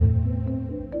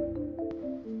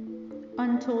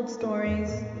untold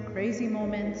stories, crazy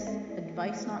moments,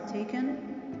 advice not taken.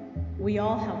 We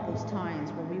all have those times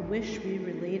where we wish we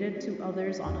related to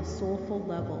others on a soulful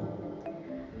level.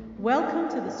 Welcome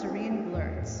to the Serene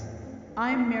Blurts.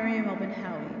 I'm Miriam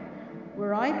Obenhowie,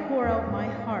 where I pour out my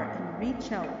heart and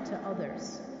reach out to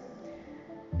others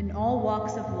in all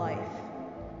walks of life.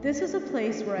 This is a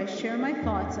place where I share my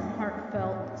thoughts and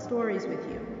heartfelt stories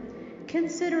with you.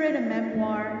 Consider it a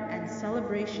memoir and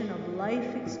celebration of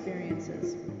life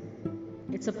experiences.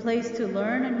 It's a place to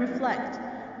learn and reflect,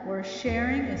 where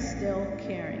sharing is still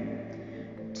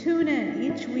caring. Tune in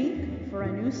each week for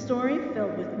a new story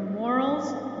filled with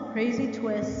morals, crazy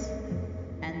twists,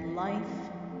 and life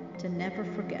to never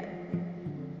forget.